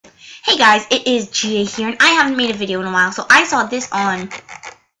Hey guys, it is GA here, and I haven't made a video in a while, so I saw this on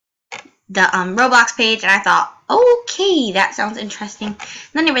the Roblox page, and I thought, okay, that sounds interesting. And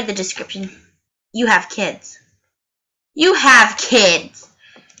then I read the description. You have kids. You have kids!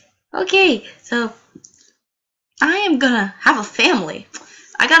 Okay, so I am gonna have a family.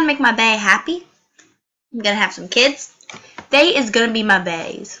 I gotta make my bae happy. I'm gonna have some kids. They is gonna be my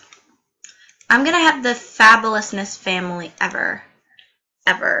baes. I'm gonna have the fabulousness family ever.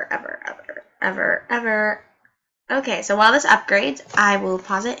 Ever. Okay, so while this upgrades, I will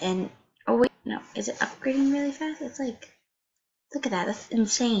pause it and... Oh, wait, no. Is it upgrading really fast? It's like... Look at that. That's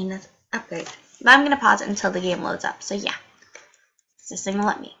insane. That's upgrade. But I'm going to pause it until the game loads up. So, yeah. Is this thing will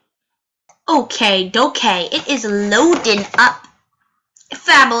let me? Okay. It is loading up.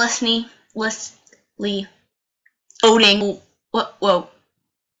 Fabulously. Loading. Whoa.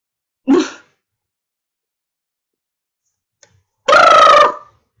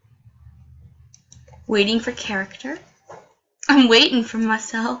 Waiting for character. I'm waiting for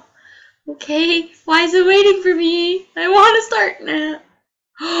myself. Okay, why is it waiting for me? I want to start now.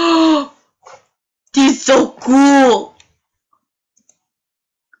 Oh, this is so cool.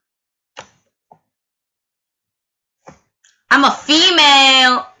 I'm a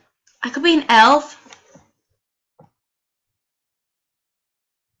female. I could be an elf.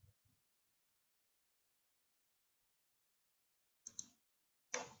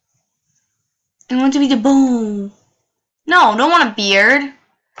 I want to be the boom. No, don't want a beard.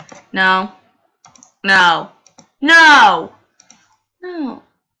 No.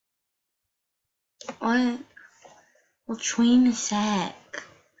 What? We'll train a sec.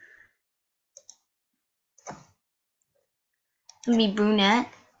 Gonna be brunette.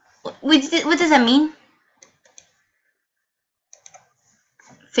 What does that mean?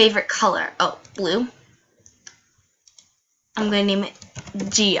 Favorite color? Oh, blue. I'm gonna name it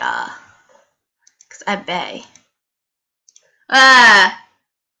Gia. Cause I bae. Ah.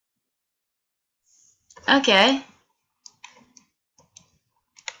 Okay.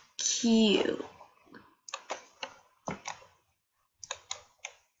 Cute.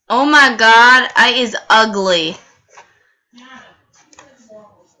 Oh my god, I is ugly.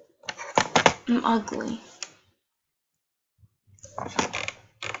 I'm ugly.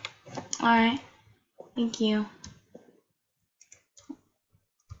 Alright. Thank you.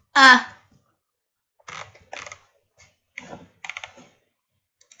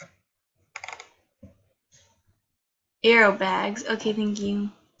 Arrow bags. Okay, thank you.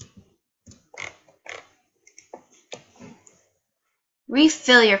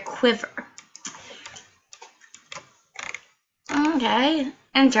 Refill your quiver. Okay,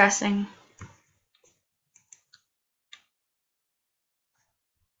 interesting.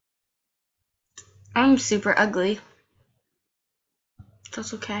 I'm super ugly.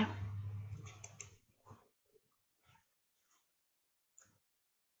 That's okay.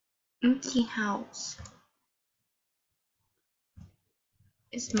 Empty house.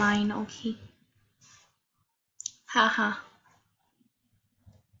 It's mine, okay. Haha.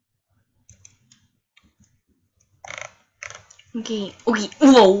 Okay.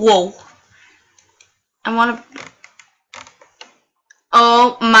 Whoa. I wanna...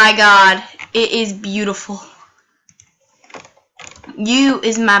 Oh my god. It is beautiful. You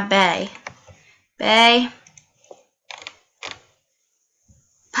is my bae. Bae.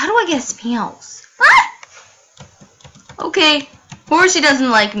 How do I get smells? What? Okay. Horsey doesn't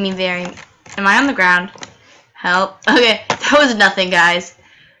like me very... Am I on the ground? Help. Okay. That was nothing, guys.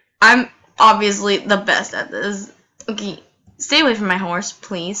 I'm obviously the best at this. Okay. Stay away from my horse,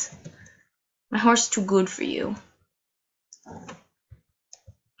 please. My horse is too good for you.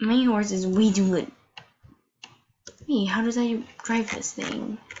 My horse is way too good. Hey, how does I drive this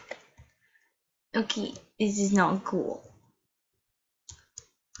thing? Okay, this is not cool.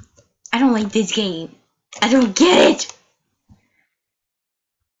 I don't like this game. I don't get it.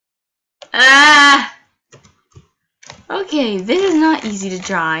 Ah! Okay, this is not easy to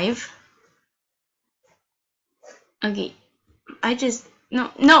drive. Okay,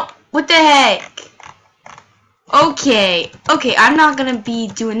 no, what the heck? Okay, I'm not gonna be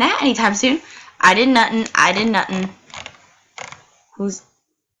doing that anytime soon. I did nothing. Who's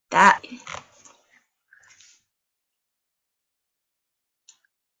that?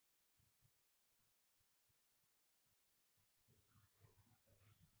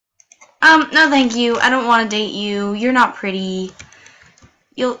 No thank you. I don't want to date you. You're not pretty.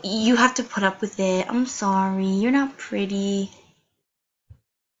 You have to put up with it. I'm sorry. You're not pretty.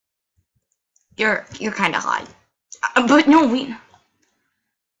 You're kind of hot. But no, I'm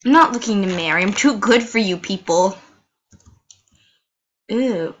not looking to marry. I'm too good for you people.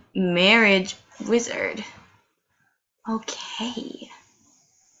 Ooh, marriage wizard. Okay.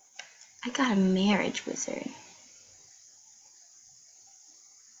 I got a marriage wizard.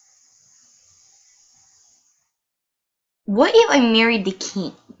 What if I married the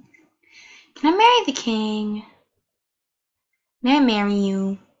king? Can I marry the king? May I marry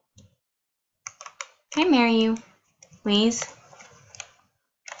you? Can I marry you? Please?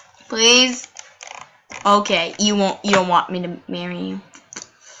 Please? Okay, you don't want me to marry you.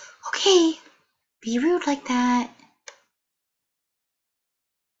 Okay. Be rude like that.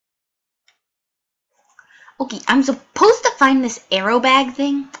 Okay, I'm supposed to find this arrow bag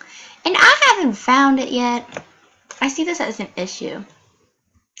thing, and I haven't found it yet. I see this as an issue.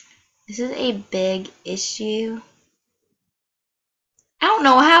 This is a big issue. I don't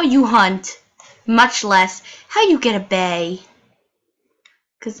know how you hunt, much less how you get a bay.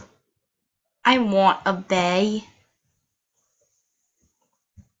 Because I want a bay.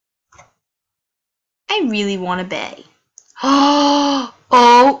 I really want a bay.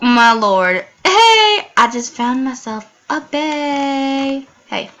 Oh my lord. Hey, I just found myself a bay.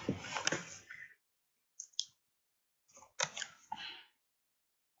 Hey.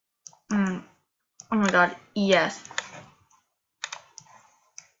 Oh my god, yes.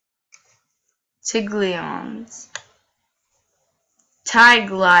 Tiglions.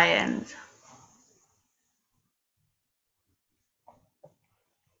 Tiglions.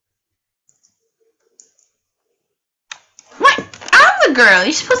 What? I'm the girl.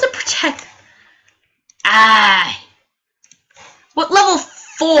 You're supposed to protect. Ah. What level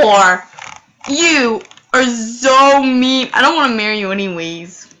 4? You are so mean. I don't want to marry you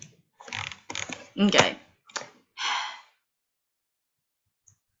anyways. Okay.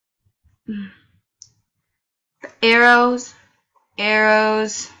 Arrows.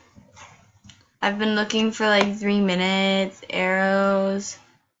 Arrows. I've been looking for like 3 minutes. Arrows.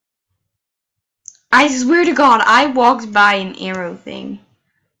 I swear to God, I walked by an arrow thing.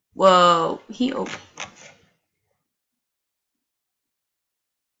 Whoa. He opened.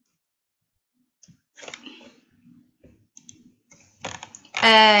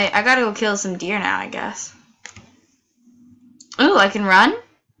 Hey, I gotta go kill some deer now, I guess. Ooh, I can run?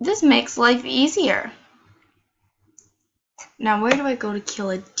 This makes life easier. Now, where do I go to kill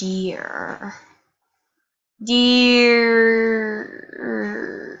a deer? Deer.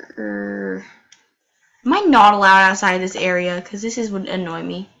 Am I not allowed outside this area? Because this would annoy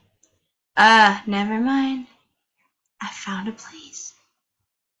me. Never mind. I found a place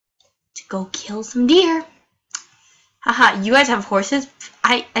to go kill some deer. Haha, you guys have horses?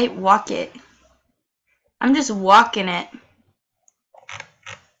 I walk it. I'm just walking it.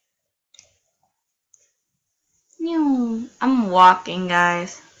 I'm walking,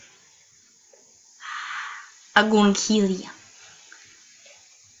 guys. I'm gonna kill you.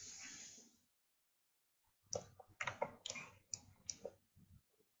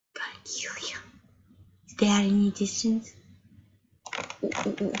 Gotta kill you. Is that any distance?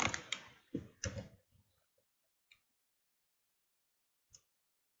 Ooh.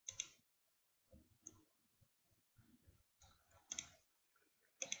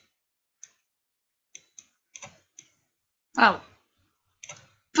 Oh.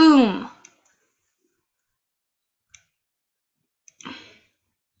 Boom.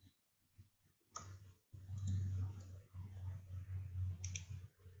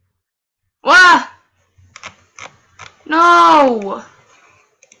 Wah! No!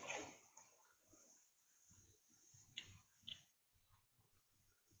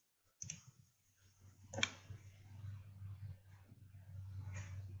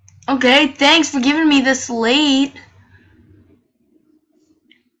 Okay, thanks for giving me the slate.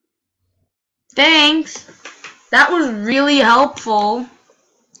 Thanks. That was really helpful.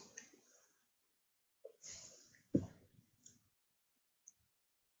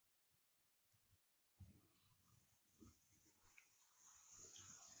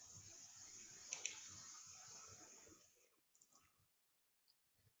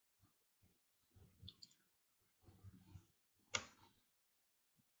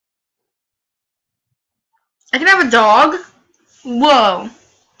 I can have a dog? Whoa.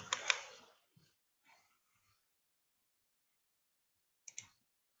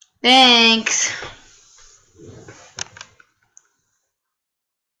 Thanks.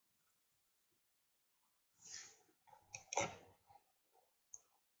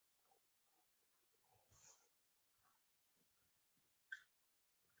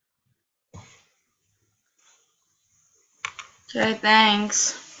 Okay,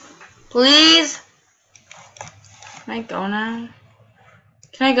 thanks. Please? Can I go now?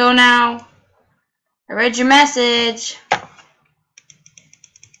 Can I go now? I read your message.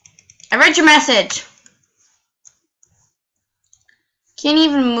 I read your message. Can't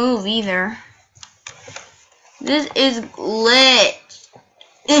even move either. This is glitch.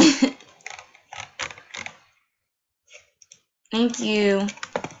 Thank you.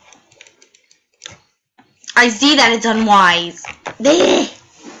 I see that it's unwise.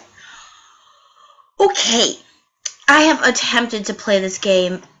 Okay. I have attempted to play this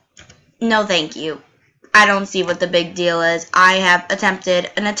game. No, thank you. I don't see what the big deal is. I have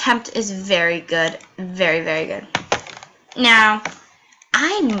attempted. An attempt is very good. Very, very good. Now,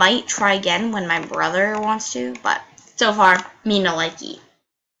 I might try again when my brother wants to, but so far, me no likey.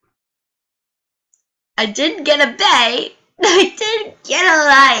 I did get a bay. I did get a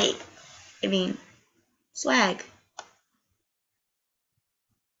light. I mean, swag.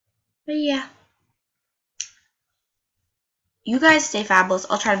 But yeah. You guys stay fabulous.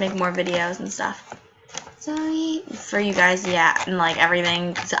 I'll try to make more videos and stuff. So, for you guys, yeah, and like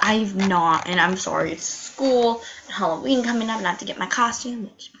everything. So I've not, and I'm sorry, it's school, and Halloween coming up, and I have to get my costume,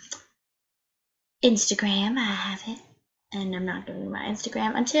 which Instagram, I have it. And I'm not giving you my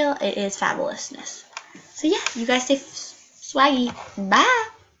Instagram until it is fabulousness. So yeah, you guys stay swaggy.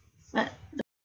 Bye.